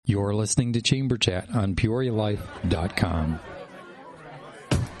You're listening to Chamber Chat on PeoriaLife.com.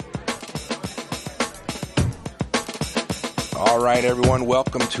 All right, everyone,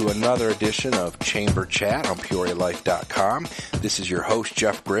 welcome to another edition of Chamber Chat on PeoriaLife.com. This is your host,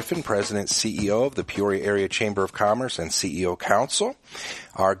 Jeff Griffin, President and CEO of the Peoria Area Chamber of Commerce and CEO Council.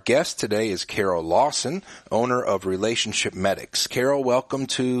 Our guest today is Carol Lawson, owner of Relationship Medics. Carol, welcome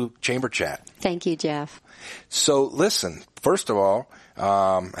to Chamber Chat. Thank you, Jeff. So, listen, first of all,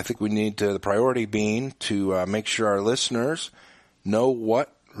 I think we need the priority being to make sure our listeners know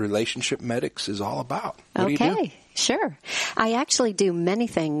what Relationship Medics is all about. What do you do? Sure. I actually do many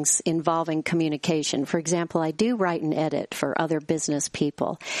things involving communication. For example, I do write and edit for other business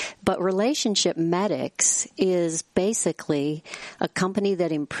people. But Relationship Medics is basically a company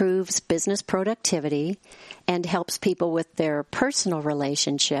that improves business productivity and helps people with their personal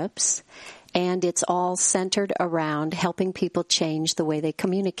relationships. And it's all centered around helping people change the way they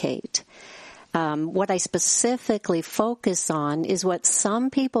communicate. What I specifically focus on is what some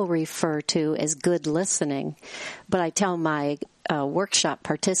people refer to as good listening, but I tell my workshop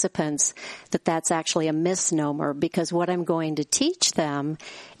participants that that's actually a misnomer, because what I'm going to teach them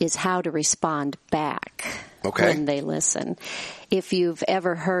is how to respond back when they listen. If you've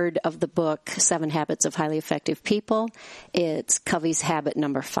ever heard of the book 7 Habits of Highly Effective People, it's Covey's habit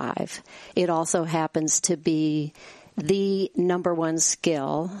number 5. It also happens to be the number one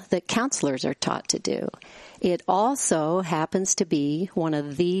skill that counselors are taught to do. It also happens to be one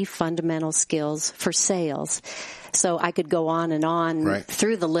of the fundamental skills for sales. So I could go on and on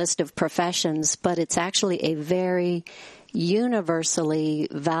through the list of professions, but it's actually a very universally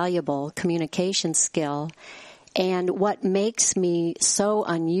valuable communication skill. And what makes me so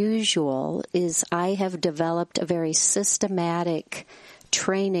unusual is I have developed a very systematic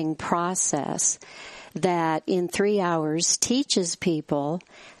training process that in 3 hours teaches people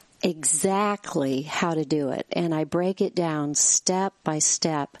exactly how to do it. And I break it down step by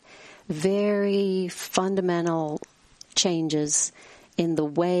step, very fundamental changes in the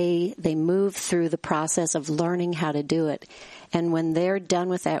way they move through the process of learning how to do it. And when they're done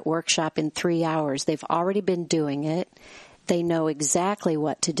with that workshop in 3 hours, they've already been doing it. They know exactly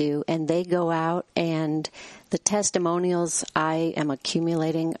what to do, and they go out, and the testimonials I am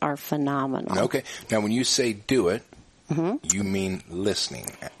accumulating are phenomenal. Okay. Now, when you say do it, you mean listening,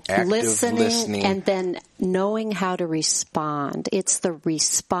 active listening, and then knowing how to respond. It's the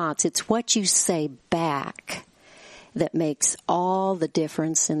response. It's what you say back that makes all the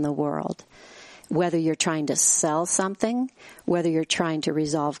difference in the world. Whether you're trying to sell something, whether you're trying to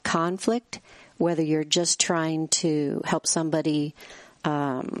resolve conflict, whether you're just trying to help somebody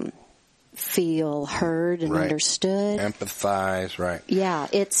feel heard and understood. Empathize, right. Yeah,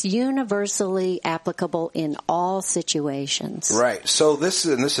 it's universally applicable in all situations. Right. So this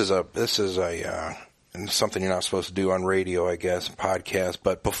is something you're not supposed to do on radio, I guess, podcast.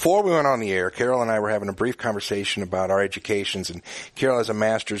 But before we went on the air, Carol and I were having a brief conversation about our educations, and Carol has a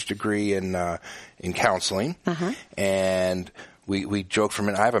master's degree in counseling, and we joke for a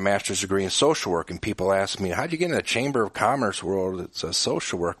minute. I have a master's degree in social work, and people ask me, how'd you get in the Chamber of Commerce world as a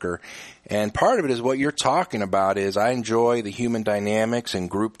social worker? And part of it is what you're talking about is I enjoy the human dynamics and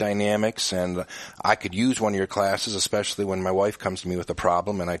group dynamics, and I could use one of your classes, especially when my wife comes to me with a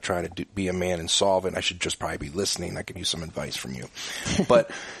problem and I try to be a man and solve it, and I should just probably be listening. I could use some advice from you.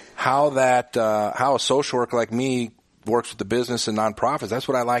 But how a social worker like me works with the business and nonprofits, that's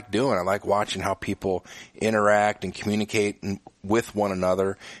what I like doing. I like watching how people interact and communicate with one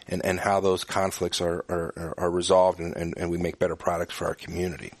another, and how those conflicts are resolved, and we make better products for our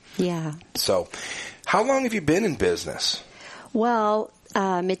community. Yeah. So, how long have you been in business? Well,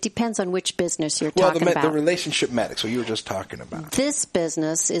 it depends on which business you're talking about. The Relationship Medics, what you were just talking about. This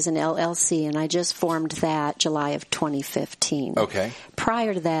business is an LLC, and I just formed that July of 2015. Okay.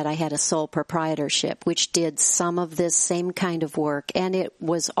 Prior to that, I had a sole proprietorship, which did some of this same kind of work, and it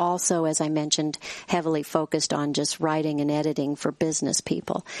was also, as I mentioned, heavily focused on just writing and editing for business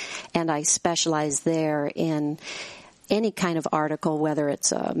people. And I specialize there in any kind of article, whether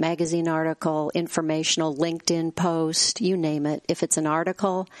it's a magazine article, informational, LinkedIn post, you name it. If it's an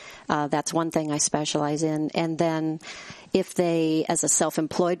article, that's one thing I specialize in. And then if they, as a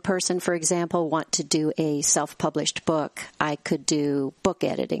self-employed person, for example, want to do a self-published book, I could do book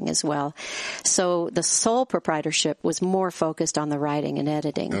editing as well. So the sole proprietorship was more focused on the writing and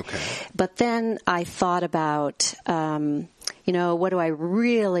editing. Okay. But then I thought about, what do I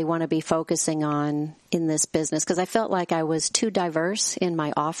really want to be focusing on in this business? Because I felt like I was too diverse in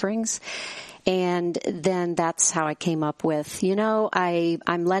my offerings. And then that's how I came up with,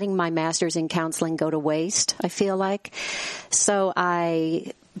 I'm letting my master's in counseling go to waste, I feel like. So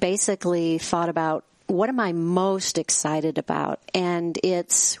I basically thought about, what am I most excited about? And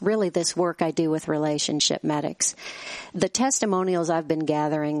it's really this work I do with Relationship Medics. The testimonials I've been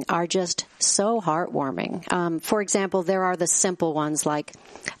gathering are just so heartwarming. For example, there are the simple ones, like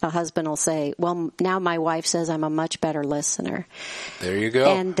a husband will say, well, now my wife says I'm a much better listener. There you go.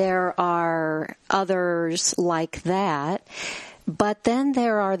 And there are others like that. But then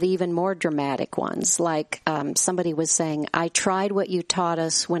there are the even more dramatic ones, like somebody was saying, I tried what you taught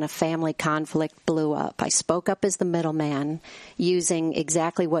us when a family conflict blew up. I spoke up as the middleman using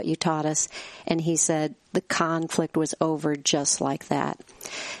exactly what you taught us, and he said the conflict was over just like that.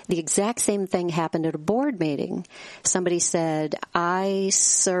 The exact same thing happened at a board meeting. Somebody said, I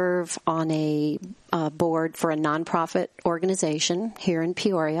serve on a board for a nonprofit organization here in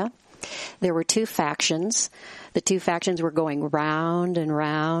Peoria. There were two factions. The two factions were going round and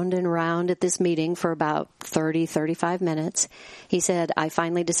round and round at this meeting for about 30, 35 minutes. He said, I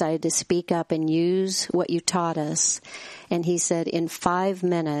finally decided to speak up and use what you taught us. And he said, in 5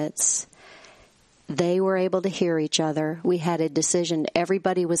 minutes, they were able to hear each other. We had a decision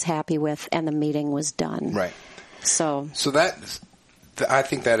everybody was happy with, and the meeting was done. Right. So I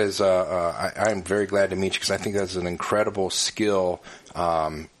think that is, I'm very glad to meet you, because I think that's an incredible skill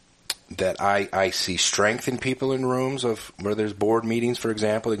that I see strength in people in rooms of where there's board meetings, for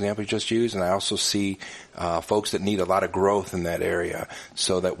example, the example you just used, and I also see folks that need a lot of growth in that area,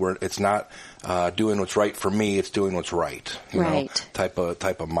 so that it's not doing what's right for me, it's doing what's right. You know, type of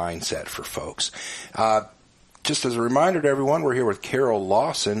mindset for folks. Just as a reminder to everyone, we're here with Carol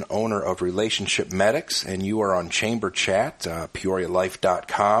Lawson, owner of Relationship Medics, and you are on Chamber Chat,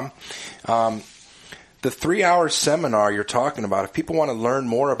 PeoriaLife.com. The 3-hour seminar you're talking about, if people want to learn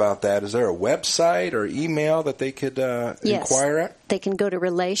more about that, is there a website or email that they could inquire at? They can go to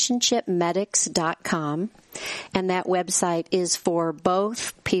relationshipmedics.com, and that website is for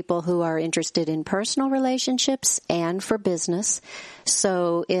both people who are interested in personal relationships and for business.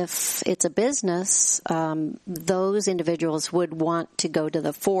 So if it's a business, those individuals would want to go to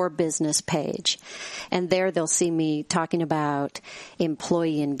the For Business page. And there they'll see me talking about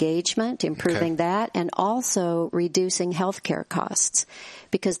employee engagement, improving that, and also reducing healthcare costs.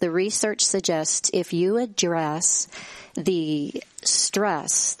 Because the research suggests if you address the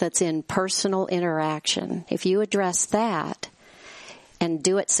stress that's in personal interaction, if you address that and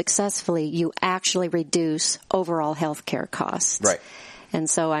do it successfully, you actually reduce overall healthcare costs. Right. And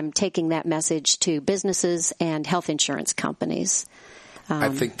so I'm taking that message to businesses and health insurance companies. I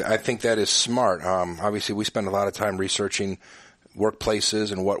think that is smart. Obviously, we spend a lot of time researching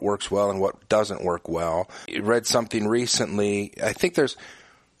workplaces and what works well and what doesn't work well. I read something recently. I think there's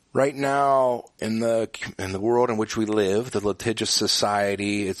right now in the world in which we live, the litigious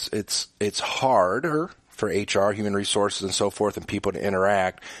society, it's harder for HR, human resources, and so forth, and people to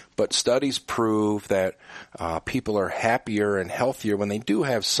interact. But studies prove that people are happier and healthier when they do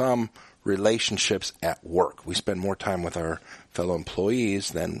have some relationships at work. We spend more time with our fellow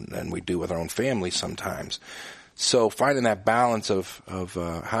employees than we do with our own families sometimes. So finding that balance of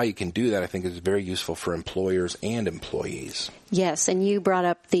how you can do that, I think, is very useful for employers and employees. Yes, and you brought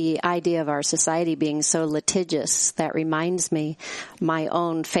up the idea of our society being so litigious. That reminds me, my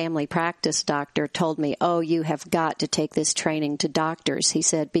own family practice doctor told me, you have got to take this training to doctors. He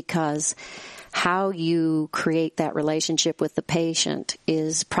said, because how you create that relationship with the patient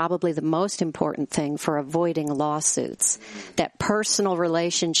is probably the most important thing for avoiding lawsuits. That personal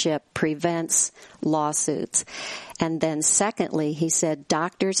relationship prevents lawsuits. And then secondly, he said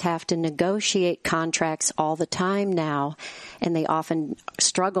doctors have to negotiate contracts all the time now, and they often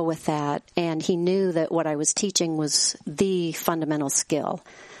struggle with that. And he knew that what I was teaching was the fundamental skill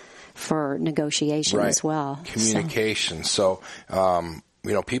for negotiation as well. Communication. So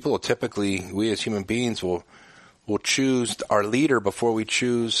people will typically, we as human beings will choose our leader before we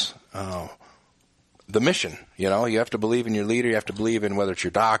choose the mission. You have to believe in your leader. You have to believe in whether it's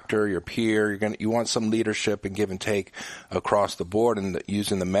your doctor, your peer. You want some leadership and give and take across the board. And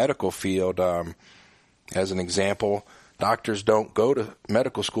using the medical field as an example, doctors don't go to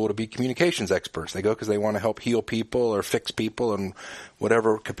medical school to be communications experts. They go because they want to help heal people or fix people in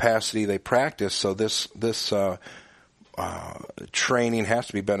whatever capacity they practice. So this training has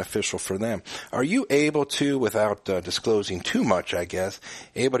to be beneficial for them. Are you able to, without disclosing too much, I guess,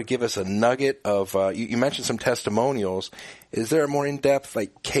 able to give us a nugget of, you mentioned some testimonials. Is there a more in-depth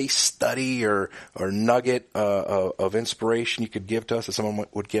case study or nugget of inspiration you could give to us that someone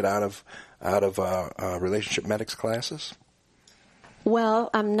would get out of Relationship Medics classes? Well,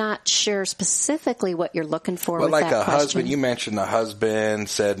 I'm not sure specifically what you're looking for with like that a question. Husband, you mentioned a husband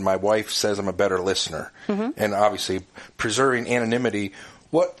said, my wife says I'm a better listener. Mm-hmm. And obviously, preserving anonymity,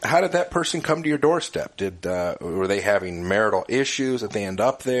 How did that person come to your doorstep? Were they having marital issues that they end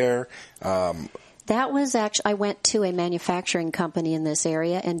up there? That was actually, I went to a manufacturing company in this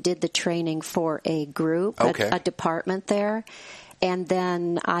area and did the training for a group, a department there. And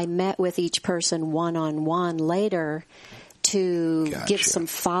then I met with each person one-on-one later to give some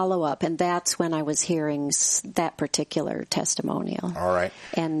follow-up, and that's when I was hearing that particular testimonial. All right.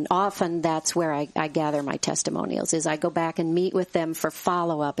 And often that's where I gather my testimonials, is I go back and meet with them for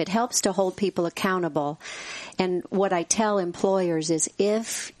follow-up. It helps to hold people accountable. And what I tell employers is,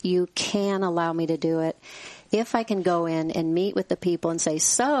 if you can allow me to do it, if I can go in and meet with the people and say,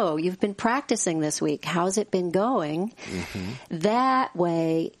 so, you've been practicing this week, how's it been going? Mm-hmm. That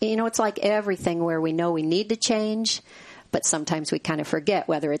way, it's like everything where we know we need to change, but sometimes we kind of forget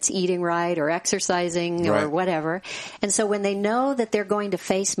whether it's eating right or exercising or whatever. And so when they know that they're going to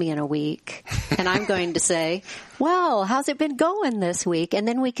face me in a week, and I'm going to say, well, how's it been going this week? And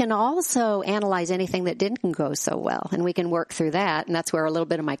then we can also analyze anything that didn't go so well, and we can work through that. And that's where a little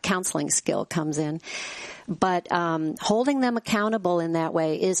bit of my counseling skill comes in. But holding them accountable in that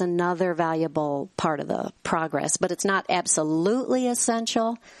way is another valuable part of the progress. But it's not absolutely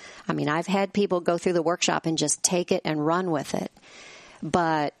essential. I mean, I've had people go through the workshop and just take it and run with it.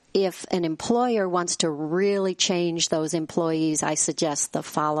 But if an employer wants to really change those employees, I suggest the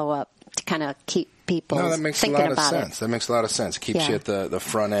follow-up to kind of keep people thinking about it. No, that makes a lot of sense. That makes a lot of sense. Keeps you at the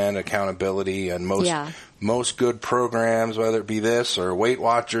front end, accountability, and most good programs, whether it be this or Weight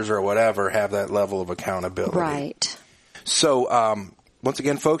Watchers or whatever, have that level of accountability. Right. So, once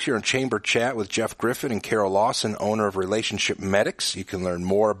again, folks, you're in Chamber Chat with Jeff Griffin and Carol Lawson, owner of Relationship Medics. You can learn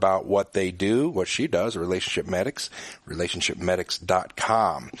more about what they do, what she does, Relationship Medics,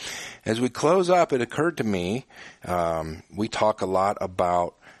 relationshipmedics.com. As we close up, it occurred to me, we talk a lot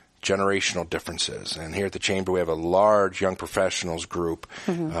about generational differences. And here at the Chamber, we have a large young professionals group,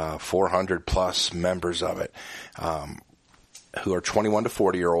 400 plus members of it, who are 21 to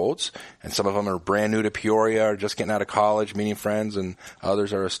 40-year-olds, and some of them are brand new to Peoria or just getting out of college, meeting friends, and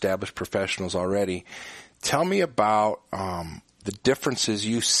others are established professionals already. Tell me about the differences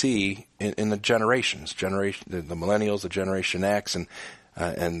you see in the generations, the millennials, the Generation X,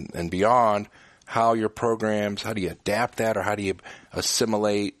 and beyond. How your programs, how do you adapt that, or how do you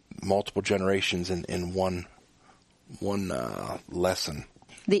assimilate multiple generations in one lesson?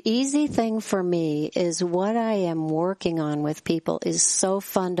 The easy thing for me is what I am working on with people is so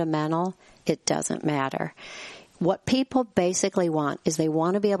fundamental, it doesn't matter. What people basically want is they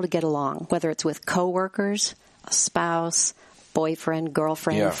want to be able to get along, whether it's with coworkers, a spouse, boyfriend,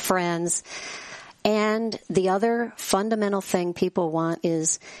 girlfriend, friends. And the other fundamental thing people want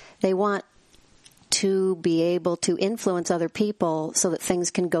is they want to be able to influence other people so that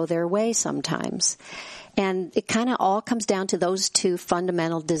things can go their way sometimes. And it kind of all comes down to those two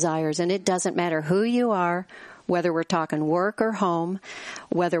fundamental desires. And it doesn't matter who you are, whether we're talking work or home,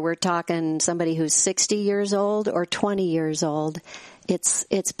 whether we're talking somebody who's 60 years old or 20 years old.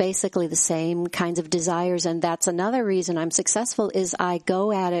 It's basically the same kinds of desires. And that's another reason I'm successful is I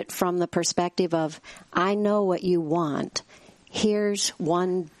go at it from the perspective of, I know what you want. Here's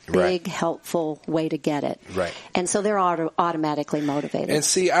one big, helpful way to get it. Right. And so they're automatically motivated. And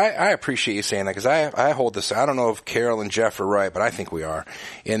see, I appreciate you saying that, because I hold this. I don't know if Carol and Jeff are right, but I think we are,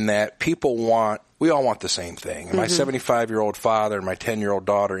 in that we all want the same thing. And my 75-year-old father and my 10-year-old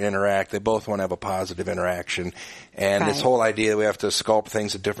daughter interact. They both want to have a positive interaction. And this whole idea we have to sculpt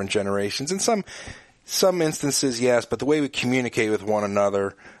things at different generations. In some instances, yes, but the way we communicate with one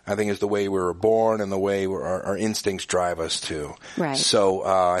another, I think, is the way we were born and the way our instincts drive us to. Right. So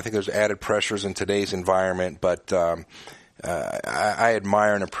I think there's added pressures in today's environment, but I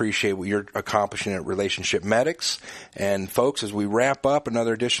admire and appreciate what you're accomplishing at Relationship Medics. And folks, as we wrap up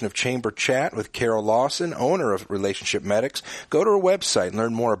another edition of Chamber Chat with Carol Lawson, owner of Relationship Medics, go to her website and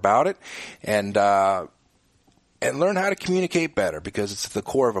learn more about it, and learn how to communicate better, because it's at the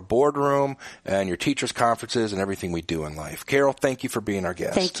core of a boardroom and your teachers' conferences and everything we do in life. Carol, thank you for being our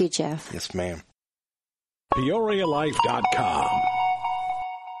guest. Thank you, Jeff. Yes, ma'am. PeoriaLife.com.